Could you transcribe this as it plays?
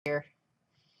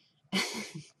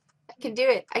can do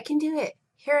it. I can do it.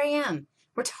 Here I am.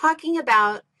 We're talking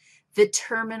about the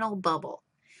terminal bubble.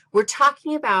 We're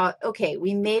talking about, okay,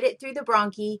 we made it through the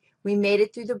bronchi. We made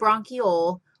it through the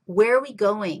bronchiole. Where are we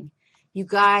going? You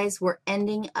guys, we're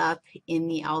ending up in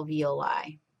the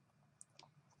alveoli.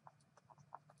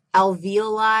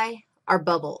 Alveoli are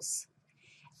bubbles.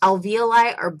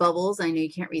 Alveoli are bubbles, I know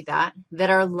you can't read that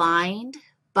are lined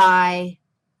by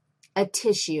a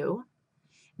tissue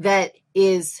that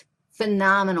is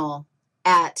phenomenal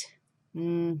at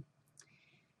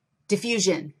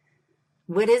diffusion.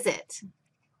 What is it?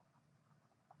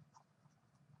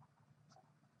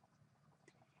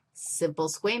 Simple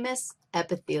squamous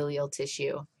epithelial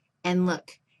tissue. And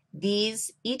look,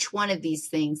 each one of these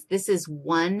things, this is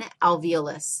one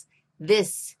alveolus.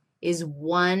 This is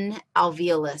one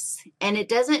alveolus. And it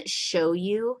doesn't show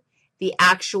you the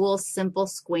actual simple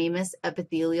squamous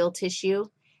epithelial tissue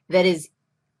that is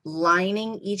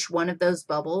lining each one of those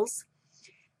bubbles.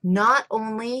 Not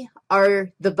only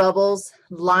are the bubbles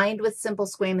lined with simple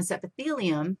squamous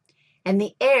epithelium, and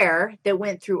the air that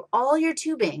went through all your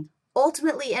tubing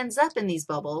ultimately ends up in these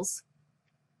bubbles,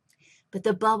 but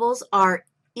the bubbles are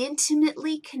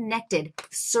intimately connected,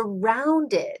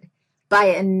 surrounded by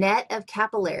a net of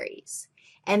capillaries.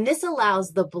 And this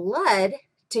allows the blood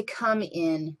to come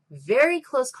in very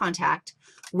close contact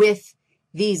with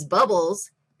these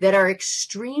bubbles that are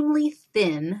extremely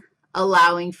thin,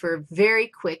 allowing for very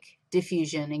quick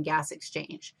diffusion and gas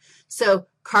exchange. So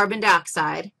carbon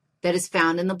dioxide that is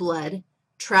found in the blood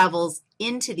travels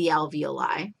into the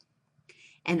alveoli,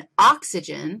 and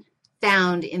oxygen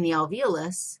found in the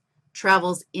alveolus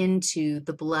travels into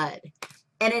the blood.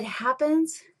 And it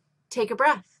happens, take a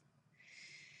breath.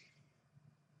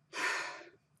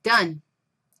 Done.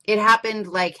 It happened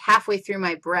like halfway through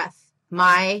my breath.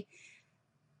 My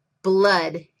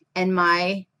blood and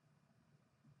my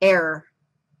air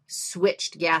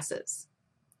switched gases.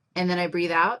 And then I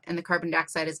breathe out, and the carbon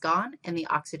dioxide is gone, and the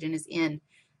oxygen is in.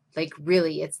 Like,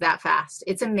 really, it's that fast.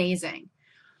 It's amazing.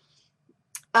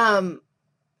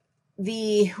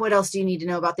 What else do you need to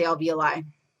know about the alveoli?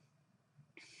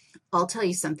 I'll tell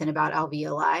you something about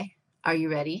alveoli. Are you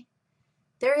ready?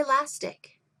 They're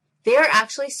elastic. They are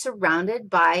actually surrounded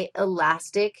by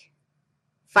elastic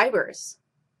fibers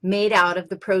made out of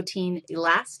the protein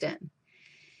elastin.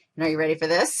 And are you ready for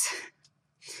this?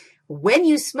 When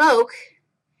you smoke,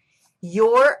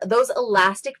 those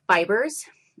elastic fibers,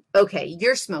 okay,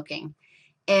 you're smoking,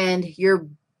 and you're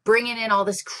bringing in all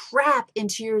this crap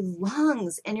into your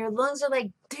lungs, and your lungs are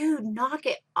like, dude, knock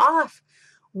it off.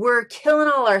 We're killing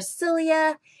all our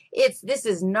cilia. This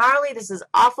is gnarly. This is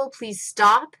awful. Please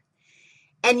stop.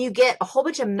 And you get a whole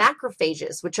bunch of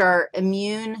macrophages, which are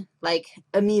immune, like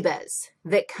amoebas,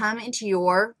 that come into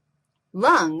your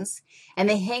lungs, and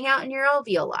they hang out in your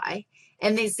alveoli,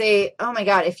 and they say, oh, my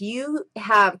God, if you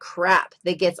have crap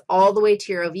that gets all the way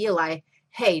to your alveoli,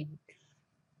 hey,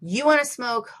 you want to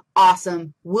smoke?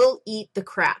 Awesome. We'll eat the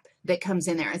crap that comes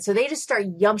in there. And so they just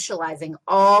start yumptializing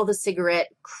all the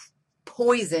cigarette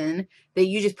poison that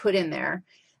you just put in there.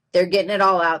 They're getting it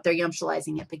all out. They're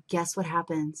yumptializing it. But guess what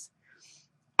happens?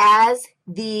 As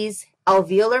these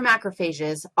alveolar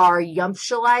macrophages are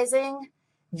yumptializing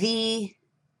the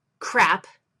crap,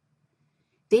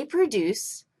 they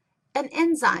produce an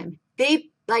enzyme.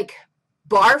 They, like,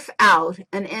 barf out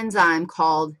an enzyme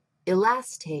called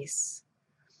elastase.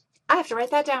 I have to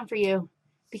write that down for you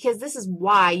because this is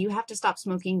why you have to stop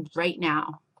smoking right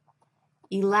now.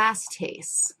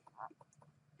 Elastase.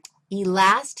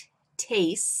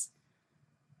 Elastase.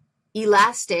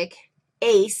 Elastic.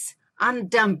 ACE. I'm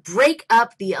done. Break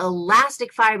up the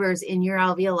elastic fibers in your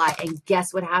alveoli, and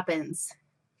guess what happens?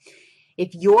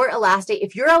 If your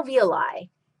alveoli,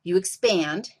 you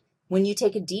expand when you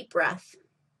take a deep breath,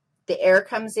 the air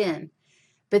comes in,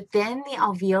 but then the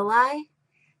alveoli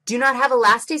do not have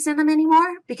elastase in them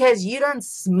anymore because you don't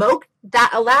smoke that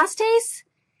elastase.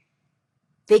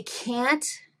 They can't,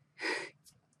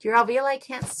 your alveoli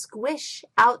can't squish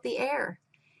out the air,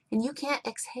 and you can't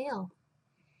exhale.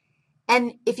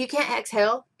 And if you can't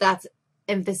exhale, that's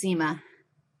emphysema,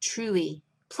 truly.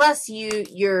 Plus,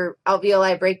 your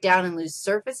alveoli break down and lose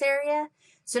surface area.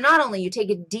 So not only you take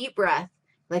a deep breath,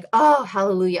 like, oh,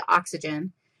 hallelujah,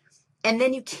 oxygen, and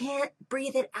then you can't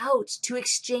breathe it out to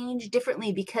exchange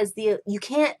differently because you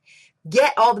can't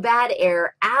get all the bad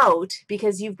air out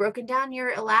because you've broken down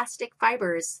your elastic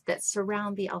fibers that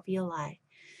surround the alveoli.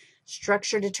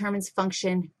 Structure determines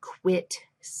function. Quit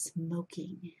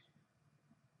smoking.